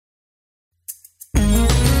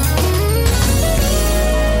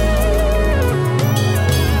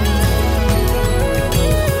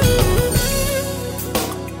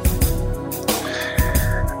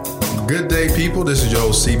day, people. This is your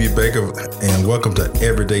host, CB Baker, and welcome to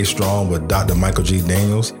Everyday Strong with Dr. Michael G.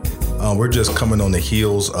 Daniels. We're just coming on the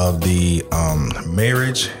heels of the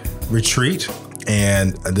marriage retreat,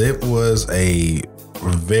 and it was a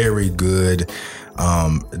very good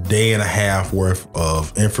day and a half worth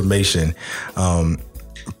of information.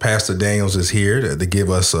 Pastor Daniels is here to give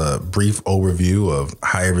us a brief overview of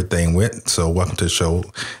how everything went. So welcome to the show,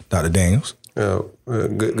 Dr. Daniels.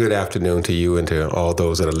 Good afternoon to you and to all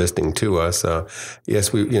those that are listening to us.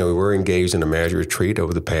 Yes, we were engaged in a marriage retreat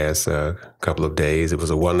over the past couple of days. It was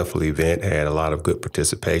a wonderful event, had a lot of good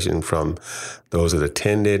participation from those that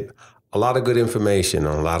attended. A lot of good information.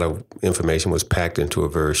 A lot of information was packed into a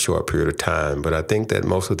very short period of time. But I think that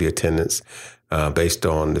most of the attendants, based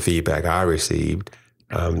on the feedback I received,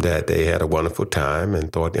 that they had a wonderful time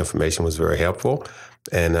and thought the information was very helpful.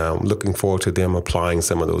 And looking forward to them applying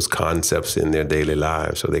some of those concepts in their daily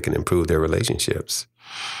lives so they can improve their relationships.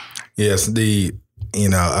 Yes,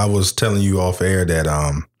 I was telling you off air that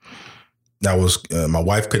my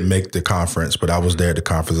wife couldn't make the conference, but I was there at the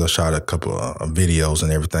conference. I shot a couple of videos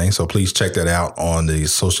and everything. So please check that out on the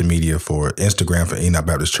social media for Instagram for Enoch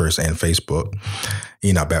Baptist Church and Facebook,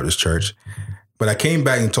 Enoch Baptist Church. But I came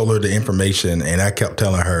back and told her the information, and I kept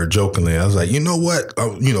telling her jokingly, I was like, you know what?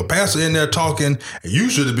 Pastor in there talking, and you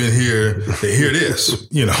should have been here to hear this,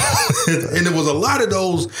 And there was a lot of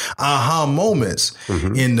those aha moments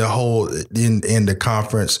in the whole, in the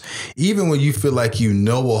conference, even when you feel like you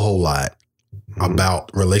know a whole lot about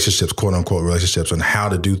relationships, quote unquote relationships, and how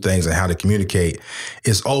to do things and how to communicate.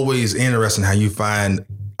 It's always interesting how you find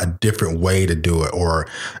a different way to do it, or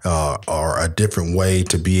a different way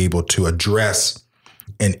to be able to address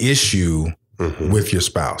an issue with your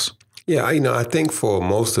spouse. Yeah, I think for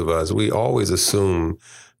most of us, we always assume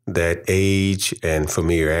that age and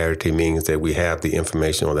familiarity means that we have the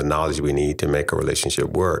information or the knowledge we need to make a relationship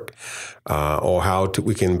work, or how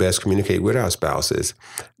we can best communicate with our spouses.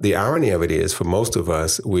 The irony of it is, for most of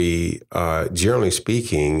us, we, generally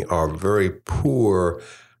speaking, are very poor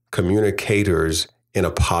communicators in a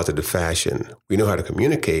positive fashion. We know how to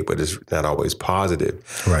communicate, but it's not always positive.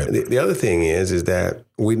 Right. The other thing is that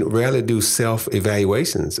we rarely do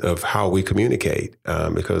self-evaluations of how we communicate,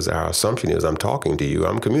 because our assumption is I'm talking to you,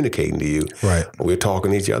 I'm communicating to you. Right. We're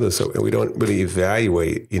talking to each other, so we don't really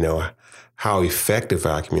evaluate, how effective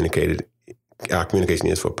our communication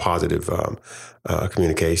is for positive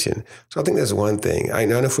communication. So I think that's one thing. I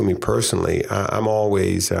know for me personally, I'm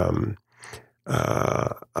always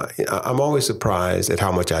surprised at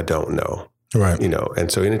how much I don't know. Right.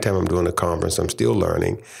 And so anytime I'm doing a conference, I'm still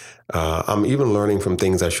learning. I'm even learning from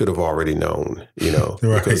things I should have already known, Right.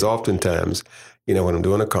 Because oftentimes, when I'm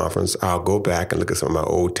doing a conference, I'll go back and look at some of my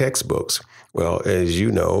old textbooks. Well, as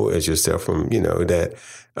you know, as yourself from, that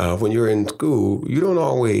when you're in school, you don't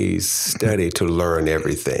always study to learn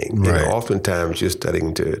everything. Right. Oftentimes you're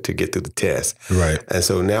studying to get through the test. Right. And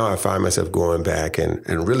so now I find myself going back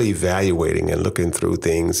and really evaluating and looking through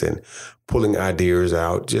things and pulling ideas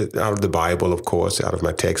out, just out of the Bible, of course, out of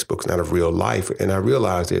my textbooks, and out of real life. And I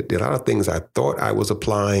realized that there are a lot of things I thought I was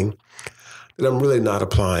applying that I'm really not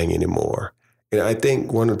applying anymore. And I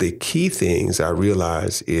think one of the key things I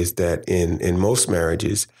realize is that in most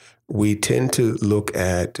marriages, we tend to look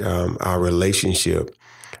at our relationship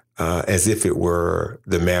as if it were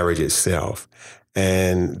the marriage itself.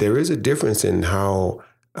 And there is a difference in how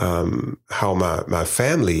my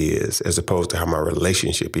family is as opposed to how my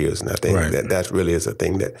relationship is. And I think that really is a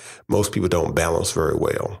thing that most people don't balance very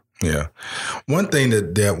well. Yeah. One thing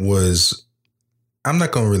that was, I'm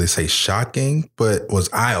not going to really say shocking, but was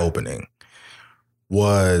eye-opening,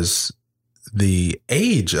 was the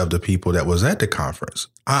age of the people that was at the conference.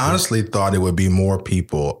 I honestly thought it would be more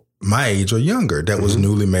people my age or younger that was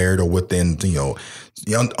newly married or within,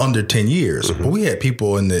 under 10 years. But we had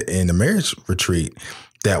people in the marriage retreat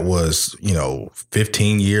that was,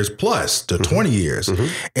 15 years plus to 20 years.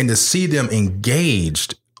 And to see them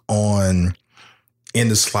engaged in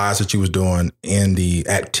the slides that you was doing, in the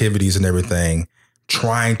activities and everything,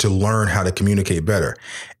 trying to learn how to communicate better.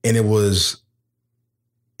 And it was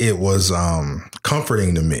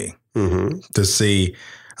comforting to me to see,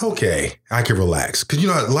 okay, I can relax. Because,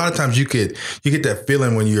 a lot of times you get that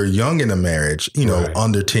feeling when you're young in a marriage,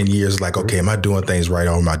 under 10 years, like, okay, am I doing things right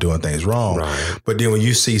or am I doing things wrong? Right. But then when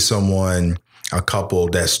you see a couple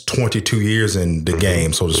that's 22 years in the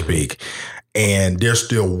game, so to speak, and they're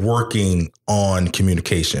still working on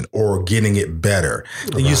communication or getting it better,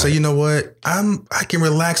 then you say, you know what, I can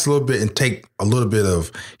relax a little bit and take a little bit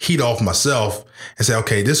of heat off myself and say,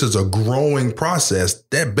 okay, this is a growing process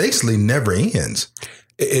that basically never ends.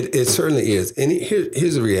 It certainly is. And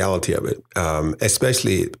here's the reality of it,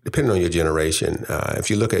 especially depending on your generation. If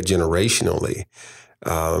you look at generationally,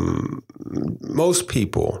 most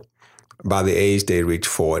people, by the age they reach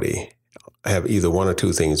 40, have either one or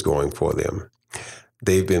two things going for them.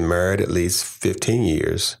 They've been married at least 15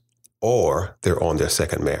 years, or they're on their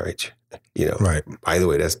second marriage. Right. Either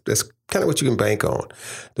way, that's kind of what you can bank on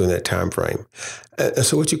during that time frame. And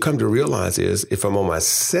so what you come to realize is, if I'm on my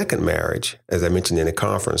second marriage, as I mentioned in the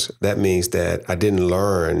conference, that means that I didn't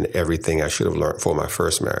learn everything I should have learned for my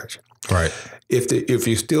first marriage. Right. If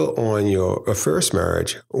you're still on your first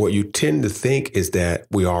marriage, what you tend to think is that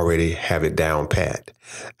we already have it down pat.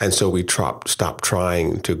 And so we stop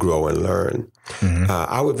trying to grow and learn. Mm-hmm.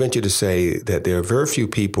 I would venture to say that there are very few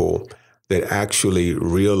people that actually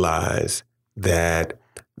realize that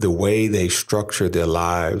the way they structure their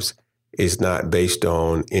lives is not based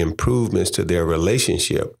on improvements to their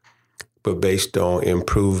relationship, but based on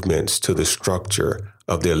improvements to the structure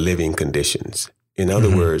of their living conditions. In other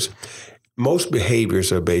mm-hmm. words, most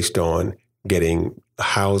behaviors are based on getting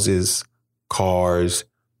houses, cars,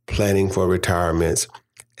 planning for retirements,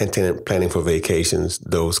 and planning for vacations,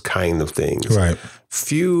 those kind of things. Right.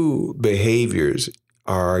 Few behaviors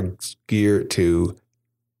are geared to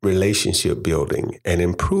relationship building and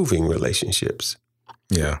improving relationships.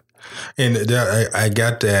 Yeah. And I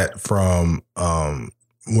got that from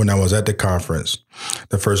when I was at the conference.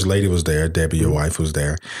 The first lady was there, Debbie, your wife, was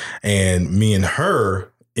there. And me and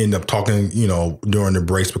her ended up talking, during the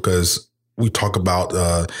breaks, because we talk about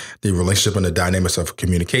the relationship and the dynamics of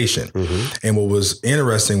communication. Mm-hmm. And what was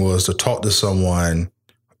interesting was to talk to someone.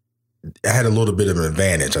 I had a little bit of an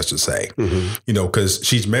advantage, I should say, mm-hmm. Because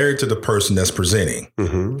she's married to the person that's presenting.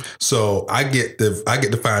 Mm-hmm. So I get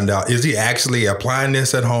to find out, is he actually applying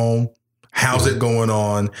this at home? How's mm-hmm. it going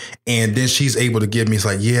on? And then she's able to give me, it's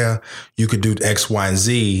like, yeah, you could do X, Y, and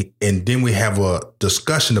Z. And then we have a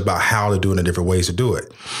discussion about how to do it and different ways to do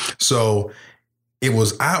it. So it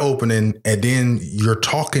was eye-opening. And then you're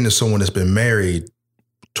talking to someone that's been married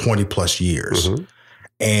 20 plus years mm-hmm.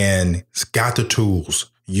 and it's got the tools,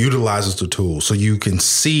 utilizes the tools, so you can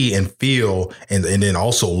see and feel and then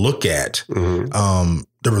also look at mm-hmm.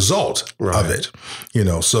 The result right. of it,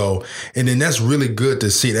 so, and then that's really good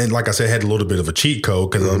to see. And like I said, I had a little bit of a cheat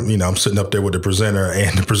code because mm-hmm. I'm sitting up there with the presenter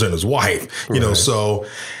and the presenter's wife, right. So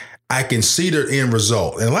I can see the end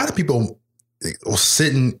result. And a lot of people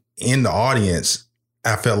sitting in the audience,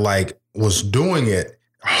 I felt like was doing it,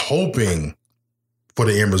 hoping for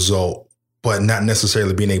the end result, but not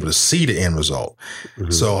necessarily being able to see the end result.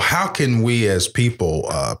 Mm-hmm. So how can we as people,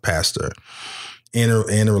 Pastor, in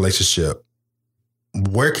a relationship,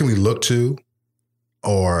 where can we look to,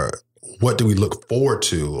 or what do we look forward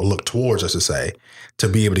to, or look towards, I should say, to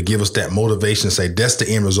be able to give us that motivation to say, that's the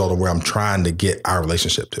end result of where I'm trying to get our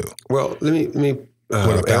relationship to? Well, let me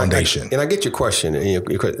with a foundation. And I get your question, and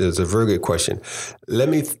it's a very good question. Let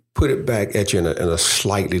me put it back at you in a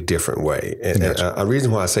slightly different way. And a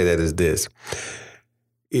reason why I say that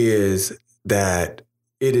is that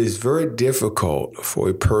it is very difficult for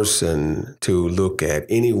a person to look at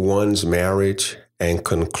anyone's marriage and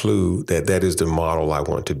conclude that that is the model I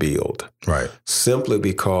want to build. Right. Simply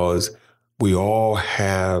because we all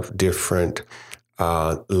have different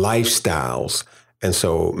lifestyles. And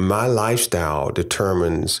so my lifestyle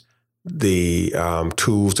determines the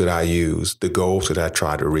tools that I use, the goals that I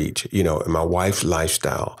try to reach. And my wife's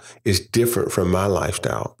lifestyle is different from my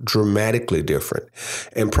lifestyle, dramatically different.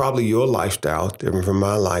 And probably your lifestyle is different from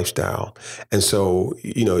my lifestyle. And so,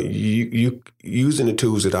 you using the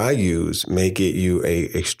tools that I use may get you a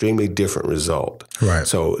extremely different result. Right.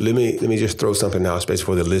 So let me just throw something out, especially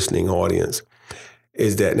for the listening audience.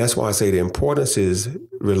 And that's why I say the importance is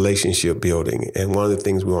relationship building. And one of the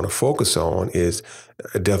things we want to focus on is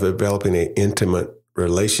developing an intimate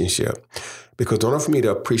relationship. Because in order for me to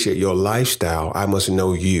appreciate your lifestyle, I must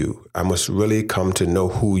know you. I must really come to know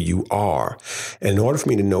who you are. And in order for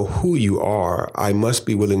me to know who you are, I must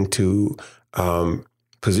be willing to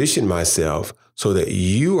position myself so that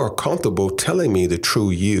you are comfortable telling me the true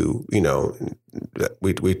you.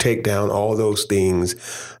 We take down all those things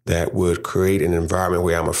that would create an environment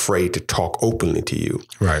where I'm afraid to talk openly to you.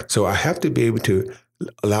 Right. So I have to be able to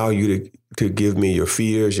allow you to give me your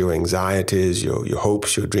fears, your anxieties, your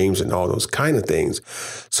hopes, your dreams, and all those kind of things,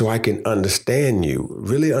 so I can understand you,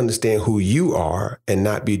 really understand who you are, and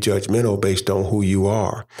not be judgmental based on who you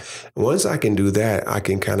are. Once I can do that, I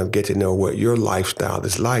can kind of get to know what your lifestyle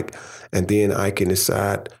is like, and then I can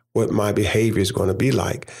decide what my behavior is going to be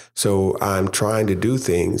like. So I'm trying to do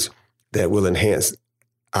things that will enhance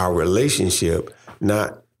our relationship,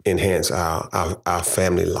 not enhance our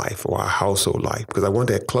family life or our household life, because I want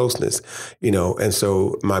that closeness, and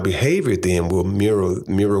so my behavior then will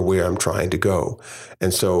mirror where I'm trying to go.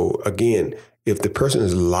 And so again, if the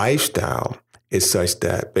person's lifestyle is such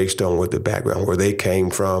that, based on what the background, where they came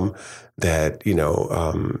from, that,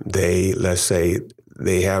 let's say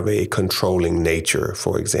they have a controlling nature,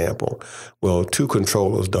 for example. Well, two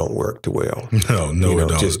controllers don't work too well. No, it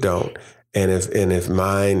don't. Just don't. And if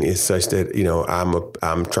mine is such that,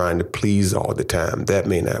 I'm trying to please all the time, that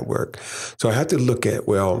may not work. So I have to look at,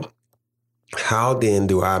 well, how then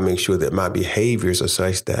do I make sure that my behaviors are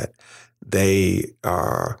such that they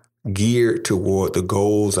are geared toward the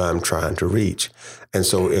goals I'm trying to reach? And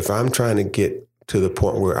so if I'm trying to get to the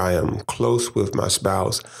point where I am close with my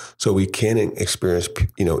spouse so we can experience,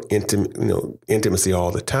 intimacy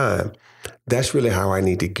all the time, that's really how I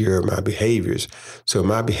need to gear my behaviors. So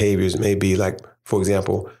my behaviors may be like, for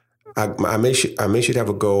example, I may should have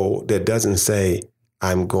a goal that doesn't say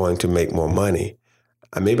I'm going to make more money.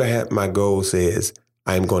 Maybe my goal says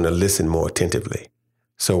I'm going to listen more attentively.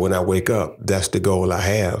 So when I wake up, that's the goal I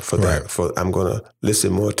have for that. For I'm going to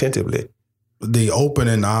listen more attentively. Being open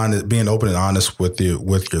and honest with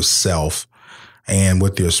yourself and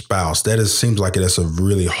with your spouse, seems like that's a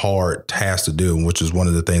really hard task to do, which is one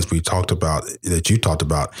of the things that you talked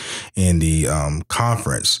about in the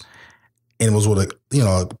conference. And it was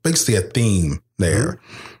basically a theme there.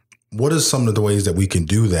 Mm-hmm. What are some of the ways that we can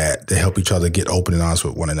do that to help each other get open and honest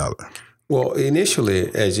with one another? Well,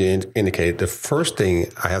 initially, as you indicated, the first thing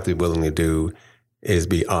I have to be willing to do is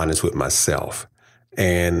be honest with myself.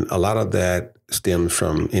 And a lot of that stems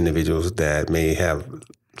from individuals that may have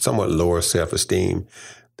somewhat lower self-esteem,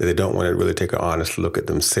 that they don't want to really take an honest look at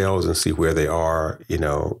themselves and see where they are,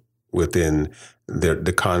 within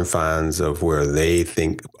the confines of where they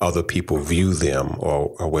think other people view them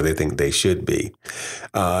or where they think they should be.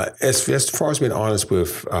 As far as being honest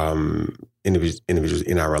with individuals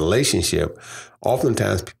in our relationship,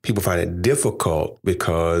 oftentimes people find it difficult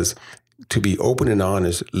because to be open and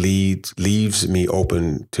honest leaves me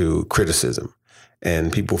open to criticism.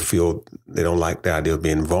 And people feel they don't like the idea of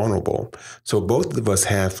being vulnerable. So both of us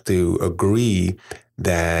have to agree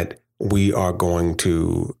that we are going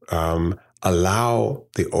to allow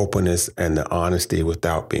the openness and the honesty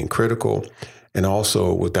without being critical and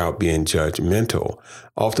also without being judgmental.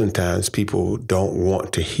 Oftentimes people don't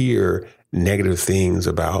want to hear negative things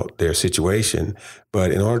about their situation,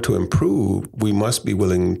 but in order to improve, we must be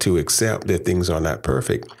willing to accept that things are not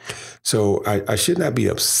perfect. So I should not be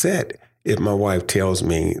upset if my wife tells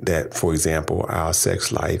me that, for example, our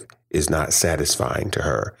sex life is not satisfying to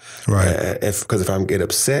her. Right. Because if I get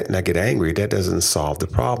upset and I get angry, that doesn't solve the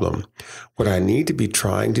problem. What I need to be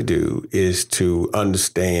trying to do is to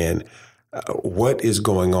understand what is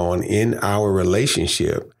going on in our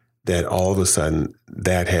relationship that all of a sudden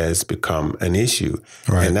that has become an issue.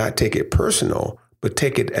 Right. And not take it personal, but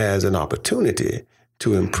take it as an opportunity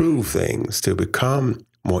to improve things, to become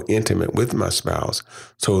more intimate with my spouse,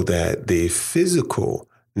 so that the physical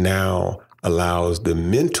now allows the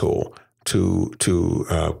mental to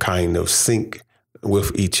kind of sync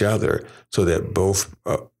with each other, so that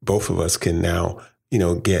both of us can now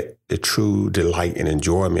get the true delight and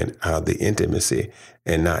enjoyment out of the intimacy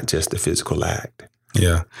and not just the physical act.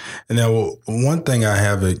 Yeah. And now one thing I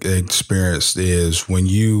have experienced is when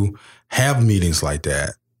you have meetings like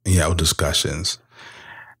that, discussions,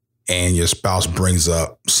 and your spouse brings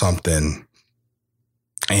up something.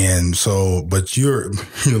 And so, but you're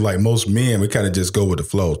like most men, we kind of just go with the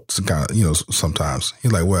flow. Sometimes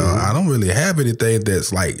you're like, well, I don't really have anything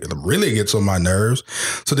that's like really gets on my nerves.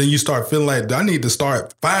 So then you start feeling like I need to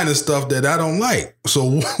start finding stuff that I don't like.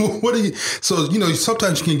 So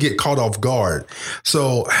sometimes you can get caught off guard.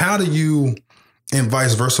 So how do you, and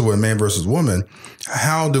vice versa with man versus woman,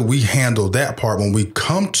 how do we handle that part when we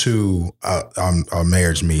come to a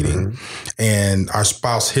marriage meeting and our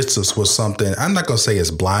spouse hits us with something? I'm not going to say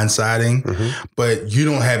it's blindsiding, but you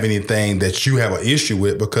don't have anything that you have an issue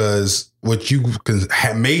with, because what you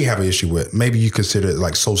may have an issue with, maybe you consider it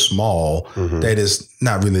like so small that it's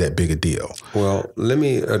not really that big a deal. Well, let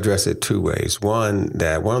me address it two ways. One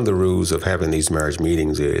of the rules of having these marriage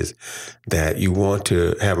meetings is that you want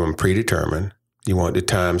to have them predetermined. You want the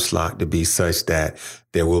time slot to be such that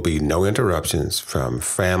there will be no interruptions from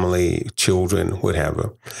family, children,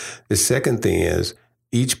 whatever. The second thing is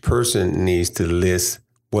each person needs to list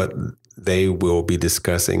what they will be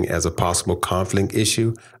discussing as a possible conflict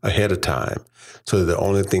issue ahead of time. So the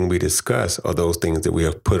only thing we discuss are those things that we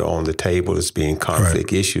have put on the table as being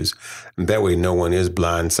conflict issues. And that way no one is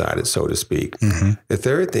blindsided, so to speak. The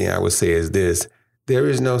third thing I would say is this: there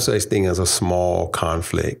is no such thing as a small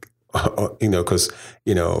conflict, because,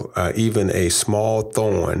 even a small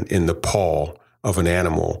thorn in the paw of an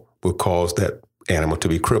animal will cause that animal to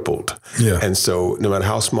be crippled. Yeah. And so no matter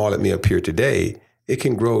how small it may appear today, it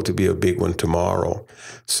can grow to be a big one tomorrow.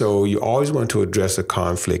 So you always want to address a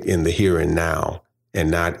conflict in the here and now and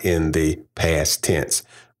not in the past tense.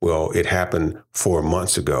 Well, it happened 4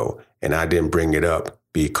 months ago and I didn't bring it up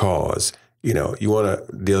because, you want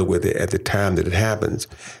to deal with it at the time that it happens.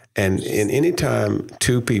 And in any time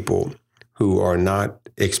two people who are not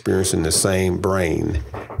experiencing the same brain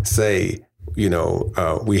say,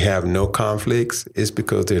 we have no conflicts, it's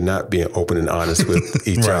because they're not being open and honest with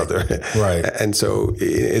each other. Right. And so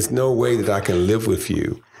it's no way that I can live with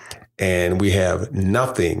you and we have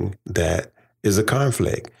nothing that is a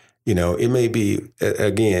conflict. It may be,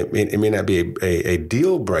 again, it may not be a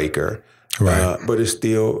deal breaker, right. But it's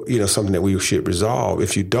still, something that we should resolve.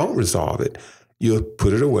 If you don't resolve it, you'll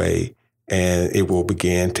put it away and it will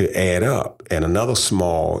begin to add up. And another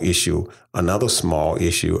small issue, another small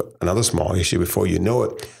issue. Before you know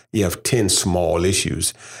it, you have 10 small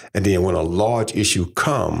issues. And then when a large issue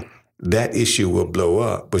comes, that issue will blow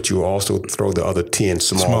up, but you also throw the other 10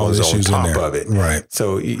 small ones on top of it. Right.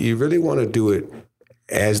 So you really want to do it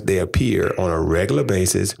as they appear on a regular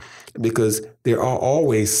basis, because there are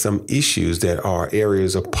always some issues that are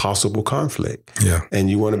areas of possible conflict. Yeah. And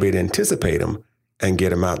you want to be able to anticipate them and get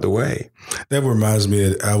them out the way. That reminds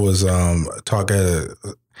me, I was talking to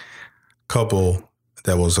a couple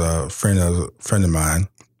that was a friend of mine,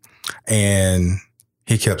 and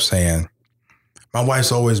he kept saying, my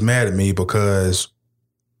wife's always mad at me because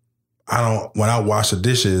when I wash the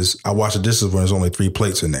dishes when there's only 3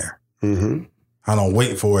 plates in there. Mm-hmm. I don't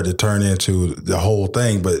wait for it to turn into the whole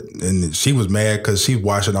thing. And she was mad because she's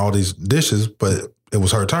washing all these dishes, but it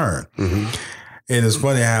was her turn. Mm-hmm. And it's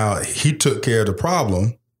funny how he took care of the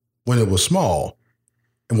problem when it was small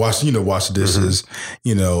and wash the dishes,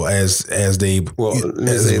 as they let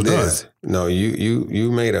me say this. No,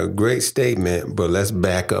 you made a great statement, but let's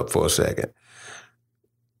back up for a second.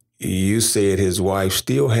 You said his wife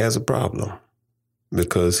still has a problem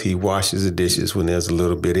because he washes the dishes when there's a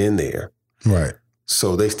little bit in there. Right.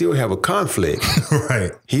 So they still have a conflict.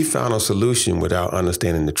 Right. He found a solution without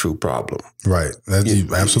understanding the true problem. Right. That's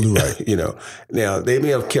absolutely right. Now they may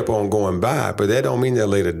have kept on going by, but that don't mean that at a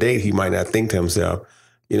later date he might not think to himself,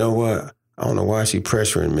 you know what? I don't know why she's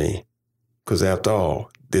pressuring me, because after all,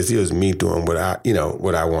 this is me doing what I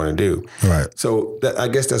want to do. Right. So I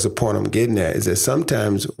guess that's the point I'm getting at, is that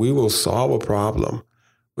sometimes we will solve a problem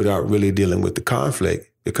without really dealing with the conflict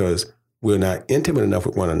because we're not intimate enough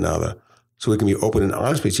with one another. So we can be open and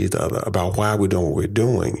honest with each other about why we're doing what we're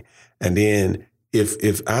doing. And then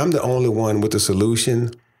if I'm the only one with the solution,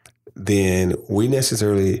 then we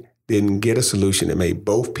necessarily didn't get a solution that made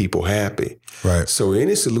both people happy. Right. So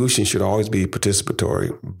any solution should always be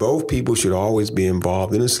participatory. Both people should always be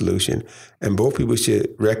involved in the solution. And both people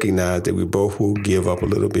should recognize that we both will give up a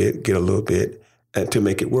little bit, get a little bit, to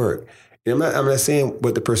make it work. And I'm not saying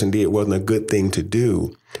what the person did wasn't a good thing to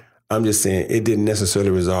do. I'm just saying it didn't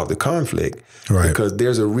necessarily resolve the conflict, right, because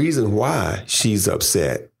there's a reason why she's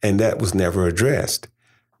upset, and that was never addressed.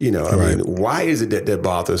 I right. mean, why is it that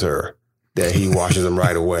bothers her that he washes them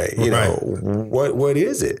right away? What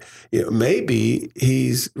is it? Maybe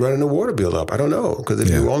he's running the water bill up. I don't know, because if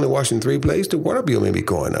you're only washing 3 plates, the water bill may be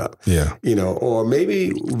going up. Yeah. Or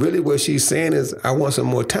maybe really what she's saying is, I want some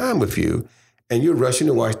more time with you, and you're rushing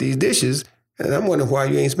to wash these dishes. And I'm wondering why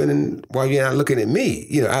you're not looking at me.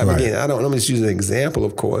 Again, I'm just using an example,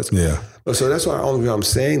 of course. Yeah. So that's why only reason I'm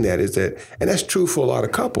saying that is that, and that's true for a lot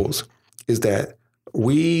of couples, is that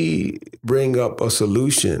we bring up a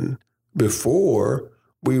solution before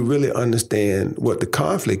we really understand what the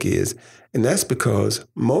conflict is. And that's because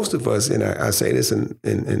most of us, and I say this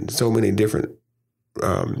in so many different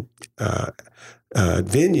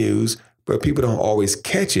venues, but people don't always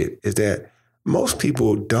catch it, is that most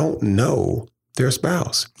people don't know their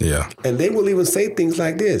spouse. Yeah. And they will even say things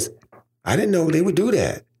like this: I didn't know they would do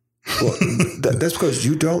that. Well, that's because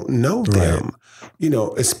you don't know them.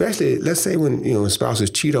 Right. Especially, let's say when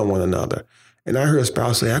spouses cheat on one another. And I heard a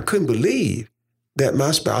spouse say, I couldn't believe that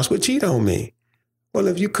my spouse would cheat on me. Well,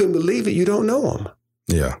 if you couldn't believe it, you don't know them.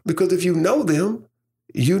 Yeah. Because if you know them,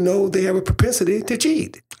 you know they have a propensity to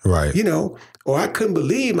cheat. Right. Or I couldn't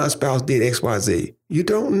believe my spouse did X, Y, Z. You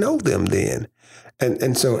don't know them then. And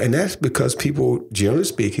that's because people, generally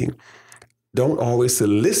speaking, don't always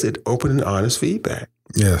solicit open and honest feedback.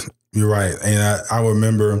 Yes, you're right. And I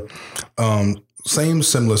remember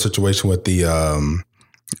similar situation with the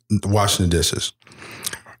washing the dishes.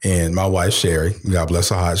 And my wife, Sherry, God bless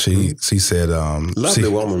her heart, she said... lovely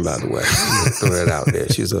woman, by the way. Throw that out there.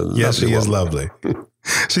 She's a lovely yes, she woman. is lovely.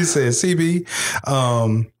 She said, CB,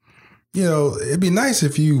 it'd be nice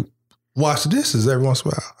if you wash the dishes every once in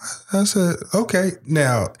a while. I said, okay.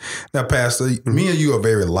 Now, Pastor, me and you are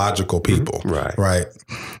very logical people. Right.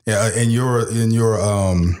 Yeah, in your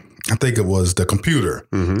I think it was the computer.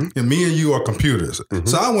 And me and you are computers.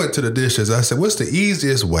 So I went to the dishes. I said, what's the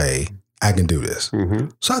easiest way I can do this?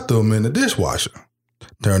 So I threw them in the dishwasher.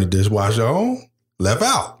 Turned the dishwasher on, left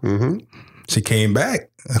out. She came back.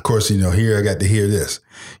 Of course, here I got to hear this.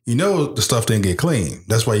 The stuff didn't get clean.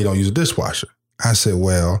 That's why you don't use a dishwasher. I said,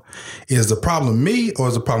 well, is the problem me or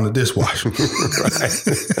is the problem the dishwasher?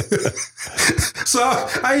 So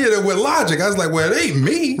I hit it with logic. I was like, well, it ain't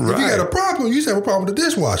me. If you got a problem, you just have a problem with the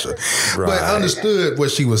dishwasher. But I understood what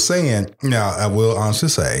she was saying. Now, I will honestly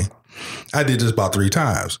say, I did this about 3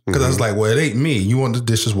 times because I was like, well, it ain't me. You want the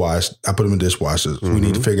dishes washed. I put them in dishwashers. We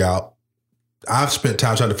need to figure out. I've spent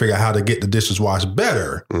time trying to figure out how to get the dishes washed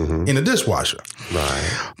better in the dishwasher.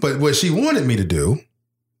 But what she wanted me to do,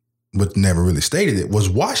 but never really stated it, was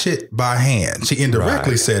wash it by hand. She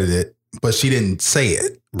indirectly said it, but she didn't say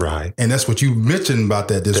it. And that's what you mentioned about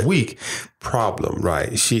that this week. Problem, right.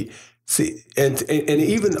 And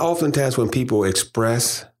even oftentimes when people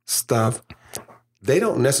express stuff, they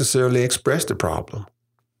don't necessarily express the problem.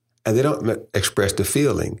 And they don't express the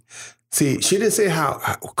feeling. See, she didn't say how,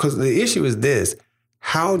 because the issue is this: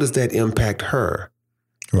 how does that impact her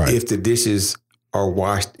if the dishes are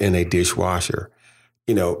washed in a dishwasher?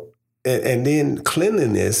 And then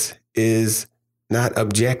cleanliness is not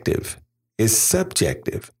objective; it's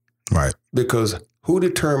subjective. Because who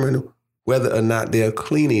determined whether or not they're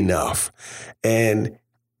clean enough? And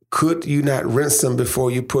could you not rinse them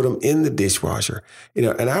before you put them in the dishwasher?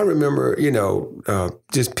 And I remember,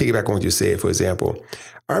 just piggyback on what you said, for example,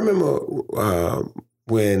 I remember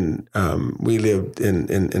when we lived in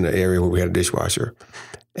an area where we had a dishwasher,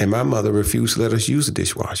 and my mother refused to let us use the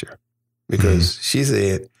dishwasher because she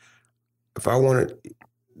said, if I wanted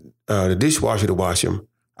the dishwasher to wash them,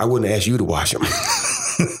 I wouldn't ask you to wash them.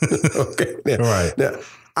 Okay. Now,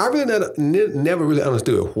 I really never really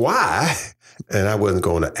understood why. And I wasn't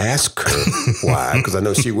going to ask her why, because I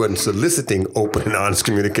know she wasn't soliciting open and honest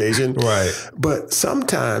communication. But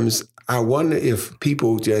sometimes I wonder if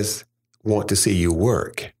people just want to see you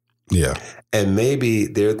work. And maybe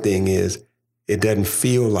their thing is, it doesn't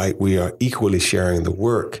feel like we are equally sharing the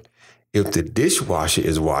work if the dishwasher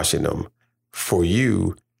is washing them for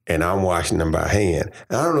you and I'm washing them by hand.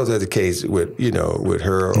 And I don't know if that's the case with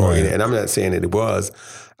her or, and I'm not saying that it was.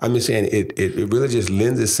 I'm just saying it really just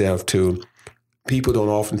lends itself to people don't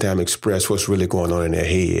oftentimes express what's really going on in their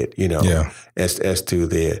head, as to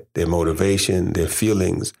their motivation, their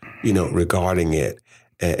feelings, regarding it,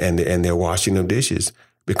 and their washing of dishes.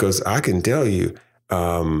 Because I can tell you,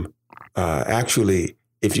 actually,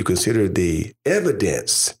 if you consider the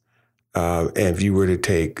evidence, and if you were to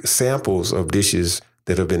take samples of dishes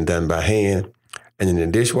that have been done by hand and in the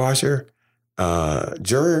dishwasher,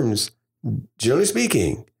 germs, generally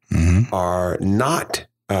speaking, are not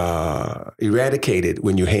eradicated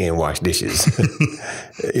when you hand wash dishes.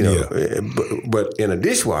 But in a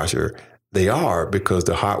dishwasher, they are, because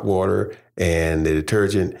the hot water and the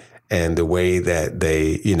detergent and the way that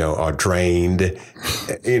they, are drained, it's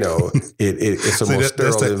a more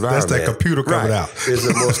sterile environment. That's that computer coming out. It's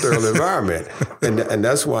a more sterile environment. And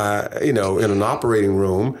that's why, in an operating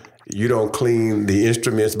room, you don't clean the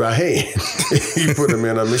instruments by hand. You put them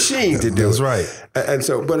in a machine to do it. That's right. And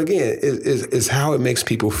so, but again, it's how it makes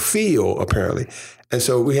people feel, apparently. And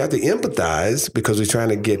so we have to empathize, because we're trying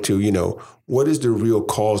to get to, what is the real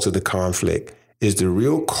cause of the conflict? Is the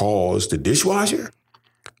real cause the dishwasher,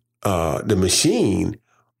 the machine,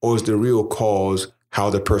 or is the real cause how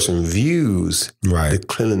the person views the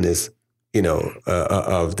cleanliness,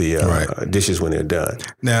 of the dishes when they're done?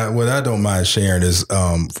 Now, what I don't mind sharing is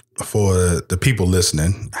for the people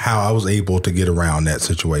listening, how I was able to get around that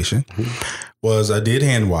situation was I did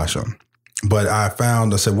hand wash them. But I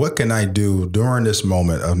said, what can I do during this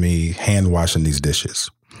moment of me hand washing these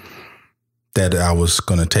dishes that I was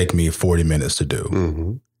going to take me 40 minutes to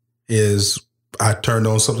do? Is I turned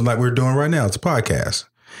on something like we're doing right now. It's a podcast.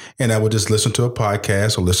 And I would just listen to a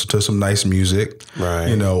podcast or listen to some nice music,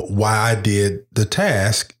 while I did the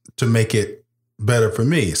task to make it better for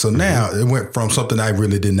me. So now it went from something I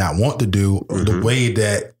really did not want to do, the way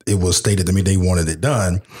that it was stated to me they wanted it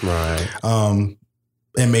done,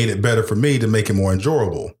 and made it better for me to make it more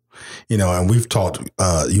enjoyable. And we've talked,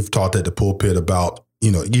 you've talked at the pulpit about,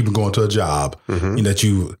 even going to a job that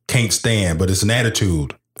you can't stand, but it's an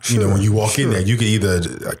attitude You know, when you walk in there, you can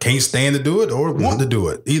either can't stand to do it or want to do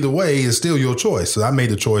it. Either way, it's still your choice. So I made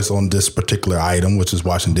the choice on this particular item, which is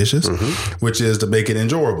washing dishes, which is to make it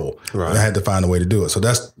enjoyable. Right. And I had to find a way to do it. So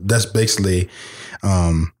that's basically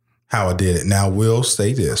how I did it. Now, I will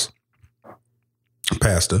say this,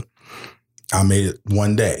 Pastor, I made it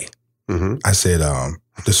one day. I said,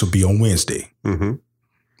 this will be on Wednesday.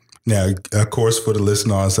 Now, of course, for the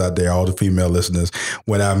listeners out there, all the female listeners,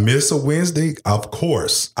 when I miss a Wednesday, of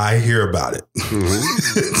course, I hear about it.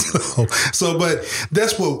 But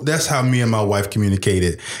that's how me and my wife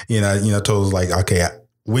communicated. Told us like, okay,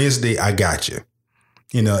 Wednesday, I got you.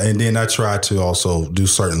 And then I try to also do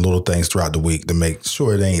certain little things throughout the week to make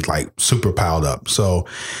sure it ain't like super piled up. So,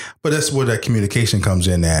 but that's where that communication comes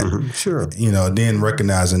in at. Sure. Then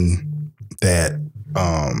recognizing that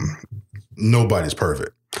nobody's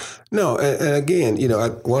perfect. No, and again,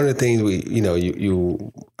 one of the things what you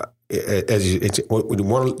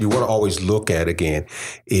want to always look at again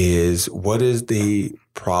is what is the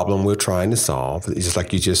problem we're trying to solve? It's just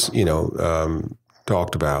like you just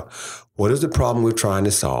talked about. What is the problem we're trying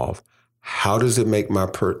to solve? How does it make my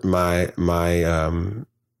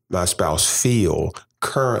spouse feel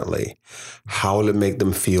currently? How will it make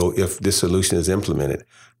them feel if this solution is implemented?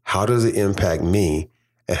 How does it impact me?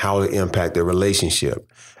 And how will it impact their relationship?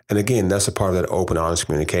 And again, that's a part of that open, honest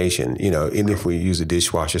communication. Even if we use a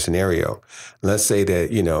dishwasher scenario, let's say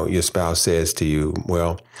that, your spouse says to you,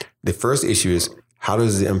 well, the first issue is how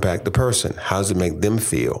does it impact the person? How does it make them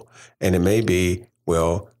feel? And it may be,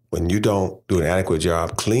 well, when you don't do an adequate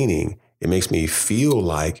job cleaning, it makes me feel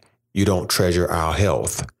like you don't treasure our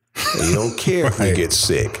health. And you don't care if we get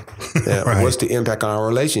sick. Now, what's the impact on our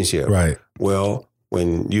relationship? Right. Well,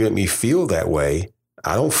 when you make me feel that way,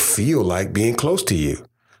 I don't feel like being close to you.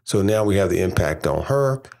 So now we have the impact on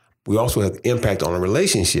her. We also have the impact on a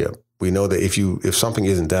relationship. We know that if something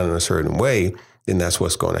isn't done in a certain way, then that's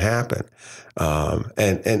what's going to happen.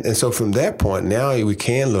 And so from that point, now we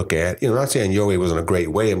can look at, I'm not saying your way wasn't a great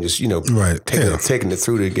way. I'm just, taking it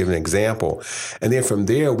through to give an example. And then from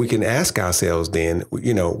there, we can ask ourselves then,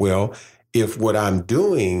 well, if what I'm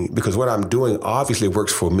doing, because what I'm doing obviously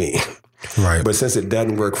works for me. Right. But since it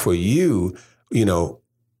doesn't work for you,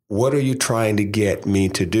 what are you trying to get me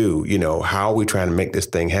to do? How are we trying to make this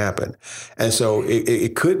thing happen? And so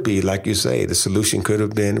it could be, like you say, the solution could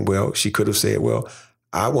have been, well, she could have said, well,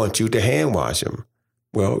 I want you to hand wash them.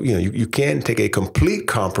 Well, you can take a complete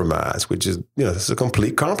compromise, which is, this is a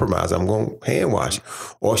complete compromise. I'm going to hand wash.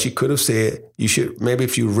 Or she could have said, you should, maybe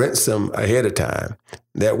if you rinse them ahead of time,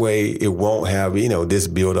 that way it won't have, this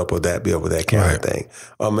build up or that build up or that kind of thing.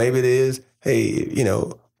 Or maybe it is, hey,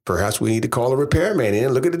 perhaps we need to call a repairman in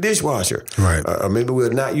and look at the dishwasher. Right. Or maybe we're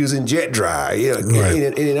not using jet dry.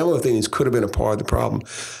 And other things could have been a part of the problem.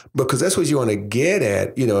 Because that's what you want to get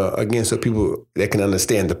at, again, so people that can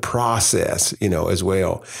understand the process, as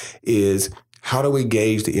well, is how do we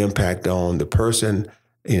gauge the impact on the person?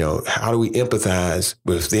 How do we empathize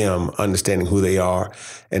with them, understanding who they are?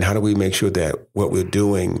 And how do we make sure that what we're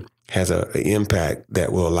doing has an impact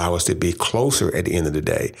that will allow us to be closer at the end of the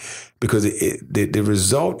day? Because the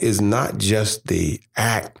result is not just the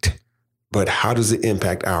act, but how does it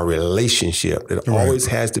impact our relationship? It always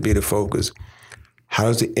has to be the focus. How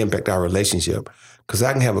does it impact our relationship? Because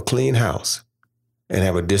I can have a clean house and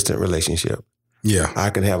have a distant relationship. Yeah. I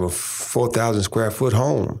can have a 4,000 square foot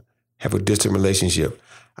home, have a distant relationship.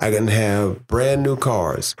 I can have brand new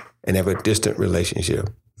cars and have a distant relationship.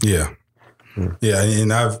 Yeah. Yeah.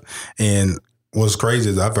 And what's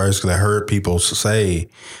crazy is I've actually heard people say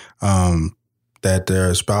that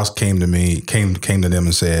their spouse came to them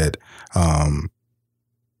and said, I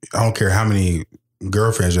don't care how many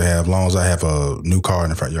girlfriends you have, as long as I have a new car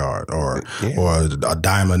in the front yard or a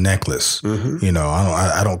diamond necklace,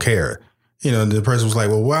 I don't care. The person was like,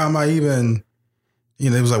 well, why am I even,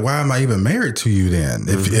 it was like, why am I even married to you then?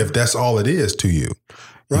 If that's all it is to you.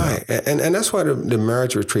 Right. And that's why the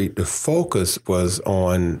marriage retreat, the focus was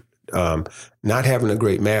on not having a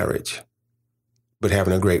great marriage, but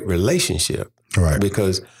having a great relationship. Right.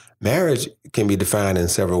 Because marriage can be defined in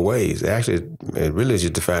several ways. Actually, it really is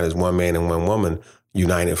just defined as one man and one woman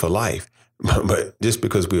united for life. But just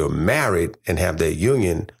because we are married and have that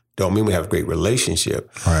union don't mean we have a great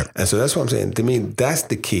relationship. Right. And so that's what I'm saying. To me, that's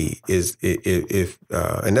the key is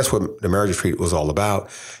and that's what the marriage retreat was all about.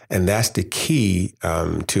 And that's the key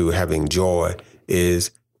to having joy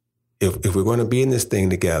is if we're going to be in this thing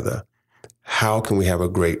together, how can we have a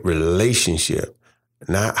great relationship?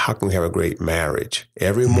 Not how can we have a great marriage?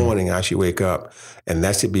 Every morning I should wake up, and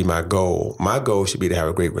that should be my goal. My goal should be to have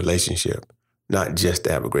a great relationship, not just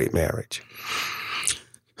to have a great marriage.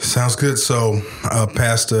 Sounds good. So,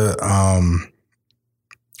 Pastor,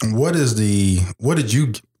 what's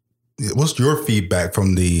your feedback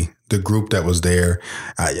from the group that was there?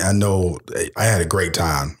 I know I had a great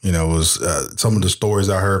time. It was some of the stories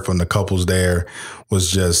I heard from the couples there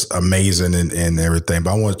was just amazing and everything.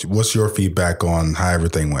 But what's your feedback on how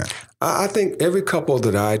everything went? I think every couple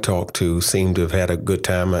that I talked to seemed to have had a good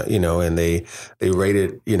time, and they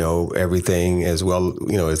rated, everything as well,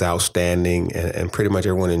 as outstanding, and pretty much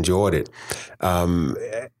everyone enjoyed it.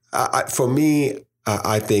 For me,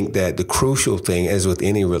 I think that the crucial thing, as with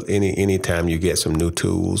any time you get some new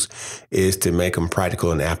tools, is to make them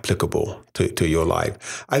practical and applicable to your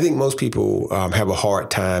life. I think most people have a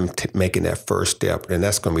hard time making that first step, and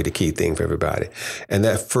that's going to be the key thing for everybody. And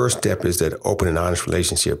that first step is that open and honest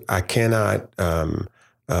relationship. I cannot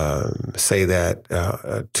say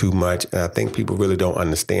that too much. And I think people really don't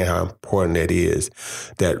understand how important that is,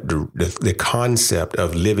 that the concept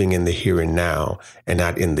of living in the here and now and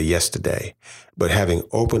not in the yesterday, but having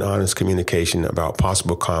open, honest communication about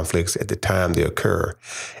possible conflicts at the time they occur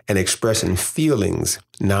and expressing feelings,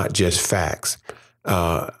 not just facts.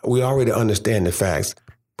 We already understand the facts,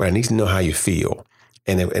 but I need to know how you feel.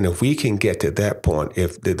 And if we can get to that point,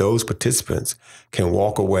 if those participants can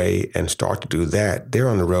walk away and start to do that, they're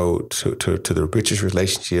on the road to the richest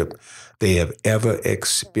relationship they have ever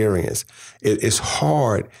experienced. It's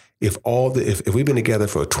hard if we've been together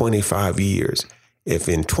for 25 years, if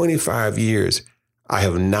in 25 years I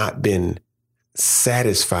have not been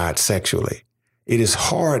satisfied sexually, it is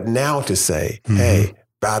hard now to say, hey,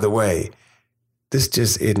 by the way, this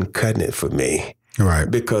just isn't cutting it for me. Right.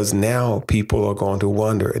 Because now people are going to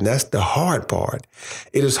wonder, and that's the hard part.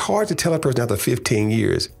 It is hard to tell a person after 15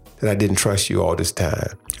 years that I didn't trust you all this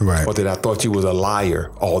time. Right. Or that I thought you was a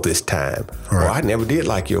liar all this time. Right. Or I never did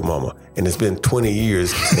like your mama, and it's been 20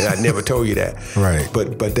 years and I never told you that. Right.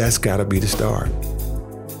 But that's got to be the start.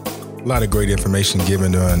 A lot of great information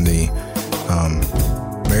given during the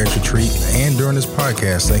marriage retreat and during this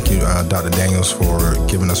podcast. Thank you, Dr. Daniels, for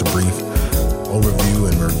giving us a brief overview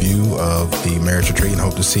and review of the marriage retreat, and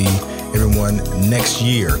hope to see everyone next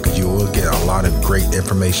year because you will get a lot of great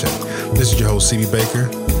information. This is your host, CB Baker.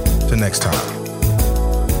 Till next time.